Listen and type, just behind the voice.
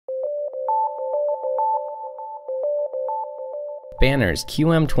Banner's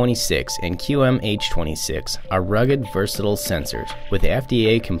QM26 and QMH26 are rugged, versatile sensors with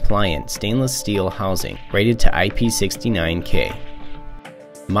FDA-compliant stainless steel housing rated to IP69K.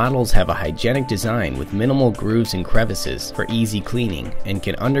 Models have a hygienic design with minimal grooves and crevices for easy cleaning and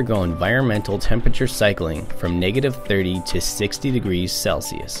can undergo environmental temperature cycling from -30 to 60 degrees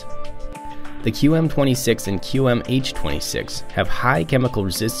Celsius. The QM26 and QMH26 have high chemical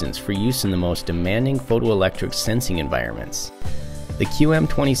resistance for use in the most demanding photoelectric sensing environments. The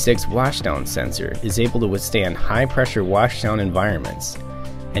QM26 washdown sensor is able to withstand high-pressure washdown environments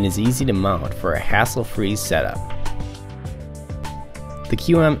and is easy to mount for a hassle-free setup. The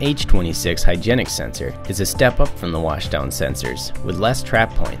QMH26 hygienic sensor is a step up from the washdown sensors with less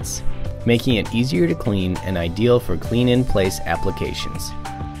trap points, making it easier to clean and ideal for clean-in-place applications.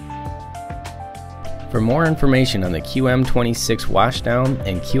 For more information on the QM26 washdown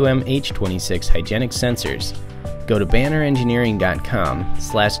and QMH26 hygienic sensors, go to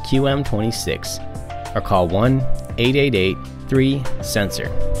bannerengineering.com/QM26 or call 1-888-3-SENSOR.